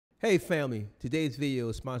Hey family, today's video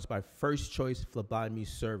is sponsored by First Choice Phlebotomy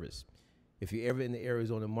Service. If you're ever in the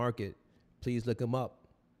Arizona market, please look them up.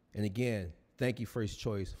 And again, thank you First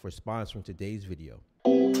Choice for sponsoring today's video.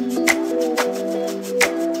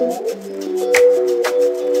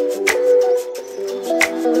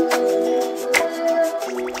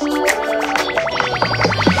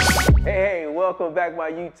 Hey, welcome back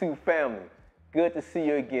my YouTube family. Good to see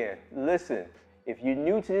you again. Listen, if you're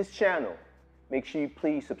new to this channel, make sure you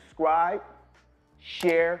please subscribe,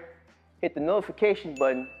 share, hit the notification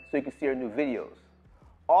button so you can see our new videos.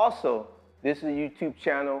 Also, this is a YouTube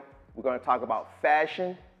channel. We're going to talk about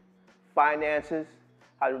fashion, finances,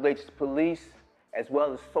 how it relates to police, as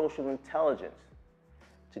well as social intelligence.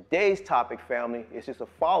 Today's topic, family, is just a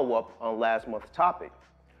follow-up on last month's topic.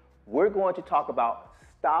 We're going to talk about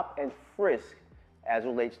stop and frisk as it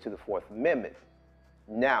relates to the Fourth Amendment.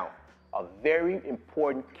 Now, a very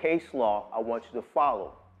important case law I want you to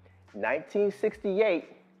follow. 1968,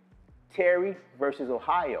 Terry versus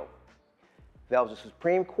Ohio. That was a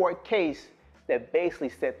Supreme Court case that basically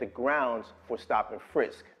set the grounds for stop and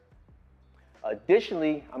frisk.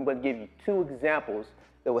 Additionally, I'm going to give you two examples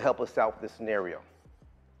that will help us out with this scenario.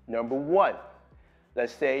 Number one,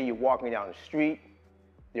 let's say you're walking down the street,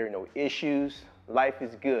 there are no issues, life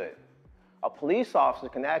is good. A police officer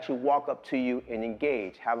can actually walk up to you and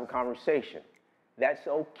engage, have a conversation. That's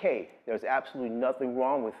okay. There's absolutely nothing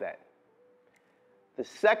wrong with that. The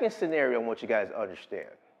second scenario I want you guys to understand.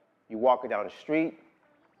 You're walking down the street,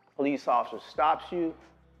 police officer stops you,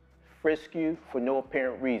 frisk you for no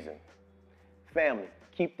apparent reason. Family,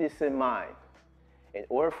 keep this in mind. In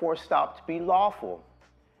order for a stop to be lawful,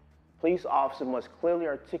 police officer must clearly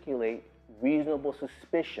articulate reasonable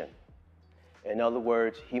suspicion. In other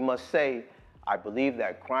words, he must say, I believe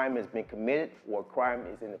that a crime has been committed or a crime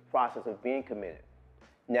is in the process of being committed.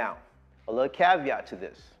 Now, a little caveat to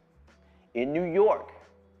this. In New York,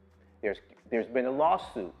 there's been a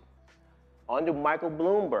lawsuit. Under Michael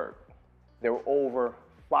Bloomberg, there were over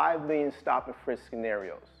 5 million stop and frisk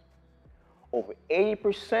scenarios. Over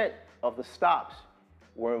 80% of the stops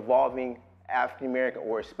were involving African American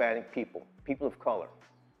or Hispanic people, people of color.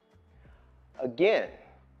 Again,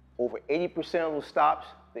 over 80% of those stops,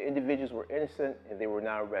 the individuals were innocent and they were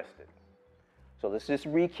not arrested. So let's just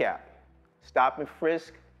recap. Stop and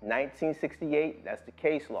frisk, 1968, that's the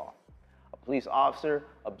case law. A police officer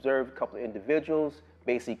observed a couple of individuals,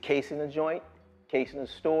 basically casing the joint, casing the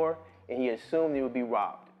store, and he assumed they would be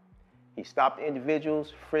robbed. He stopped the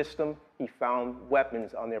individuals, frisked them, he found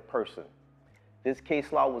weapons on their person. This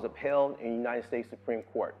case law was upheld in the United States Supreme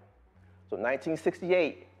Court. So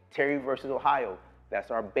 1968, Terry versus Ohio, that's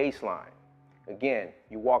our baseline. Again,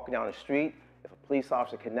 you're walking down the street, if a police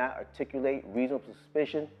officer cannot articulate reasonable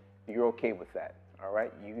suspicion, you're okay with that, all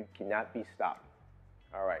right? You cannot be stopped,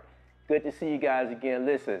 all right? Good to see you guys again.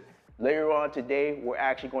 Listen, later on today, we're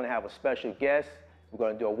actually going to have a special guest. We're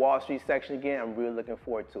going to do a Wall Street section again. I'm really looking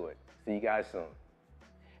forward to it. See you guys soon.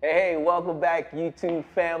 Hey, welcome back, YouTube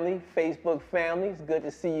family, Facebook family. It's good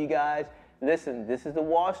to see you guys. Listen, this is the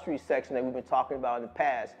Wall Street section that we've been talking about in the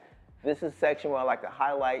past. This is a section where I like to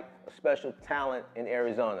highlight a special talent in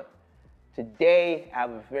Arizona. Today, I have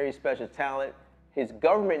a very special talent. His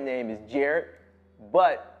government name is Jared,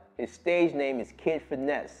 but his stage name is Kid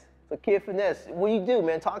Finesse. So Kid Finesse, what do you do,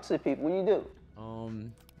 man? Talk to the people, what do you do?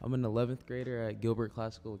 I'm an 11th grader at Gilbert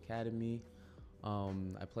Classical Academy.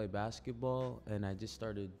 I play basketball, and I just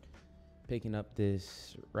started picking up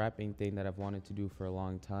this rapping thing that I've wanted to do for a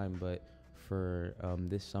long time, but for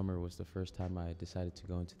this summer was the first time I decided to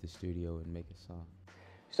go into the studio and make a song.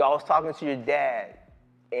 So I was talking to your dad,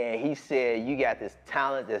 and he said you got this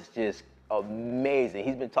talent that's just amazing.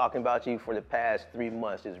 He's been talking about you for the past 3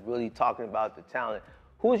 months, just really talking about the talent.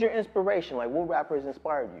 Who's your inspiration? Like, what rappers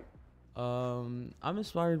inspired you? I'm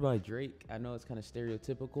inspired by Drake. I know it's kind of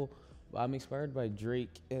stereotypical, but I'm inspired by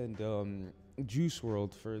Drake and Juice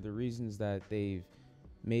WRLD for the reasons that they've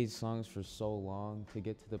made songs for so long to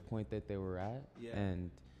get to the point that they were at. Yeah.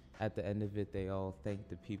 And at the end of it, they all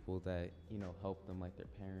thanked the people that, you know, helped them, like their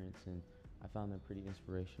parents, and I found them pretty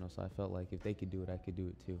inspirational, so I felt like if they could do it, I could do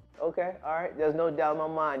it too. Okay, all right, there's no doubt in my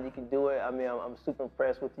mind you can do it. I mean, I'm super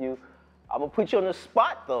impressed with you. I'm gonna put you on the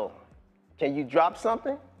spot though. Can you drop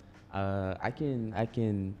something? I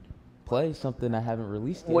can play something I haven't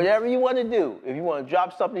released yet. Whatever you want to do. If you want to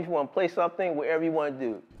drop something, if you want to play something, whatever you want to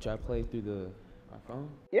do. Should I play through my phone?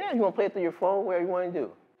 Yeah, if you want to play it through your phone, whatever you want to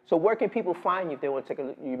do. So where can people find you if they want to take a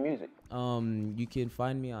look at your music? You can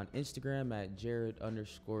find me on Instagram at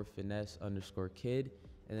Jared_Finesse_kid.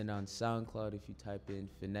 And then on SoundCloud, if you type in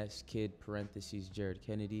Finesse Kid / Jared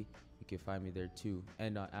Kennedy, you can find me there too,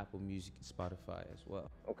 and on Apple Music and Spotify as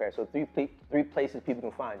well. Okay, so three places people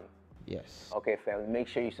can find you. Yes. Okay, family, make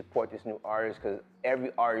sure you support this new artist, because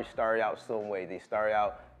every artist started out some way. They started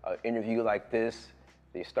out an interview like this.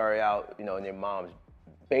 They started out, in their mom's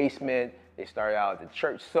basement. They started out at the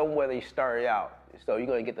church, somewhere they started out. So you're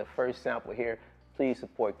gonna get the first sample here. Please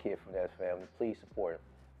support Kid Finesse, family. Please support him.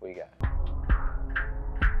 What you got?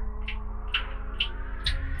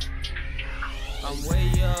 I'm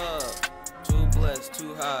way up, too blessed,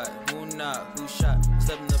 too high. Who not? Who shot?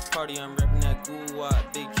 Step in the party, I'm reppin' that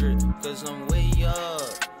goo-wop, big drip. Cause I'm way up,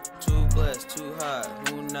 too blessed, too high.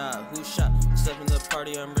 Who not? Who shot? Step in the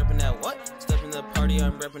party, I'm reppin' that what? Step in the party,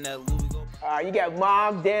 I'm reppin' that Louis go. All right, you got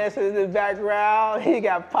mom dancing in the background. You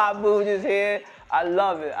got Pop Booges here. I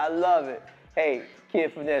love it. I love it. Hey,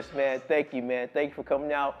 Kid Finesse, man, thank you, man. Thank you for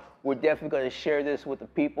coming out. We're definitely going to share this with the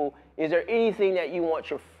people. Is there anything that you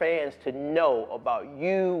want your fans to know about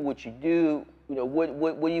you, what you do?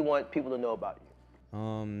 What do you want people to know about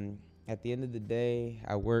you? At the end of the day,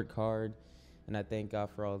 I work hard, and I thank God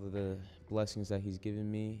for all of the blessings that He's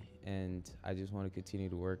given me. And I just want to continue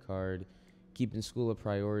to work hard, keeping school a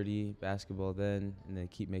priority, basketball then, and then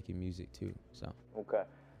keep making music too. So. Okay.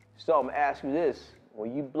 So I'm gonna ask you this: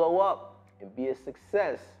 when you blow up and be a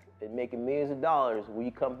success and making millions of dollars, will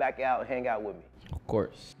you come back out and hang out with me? Of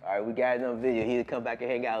course. All right, we got another video. He'll come back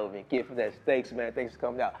and hang out with me. Kid Finesse, thanks, man. Thanks for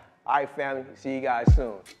coming out. All right, family. See you guys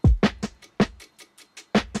soon.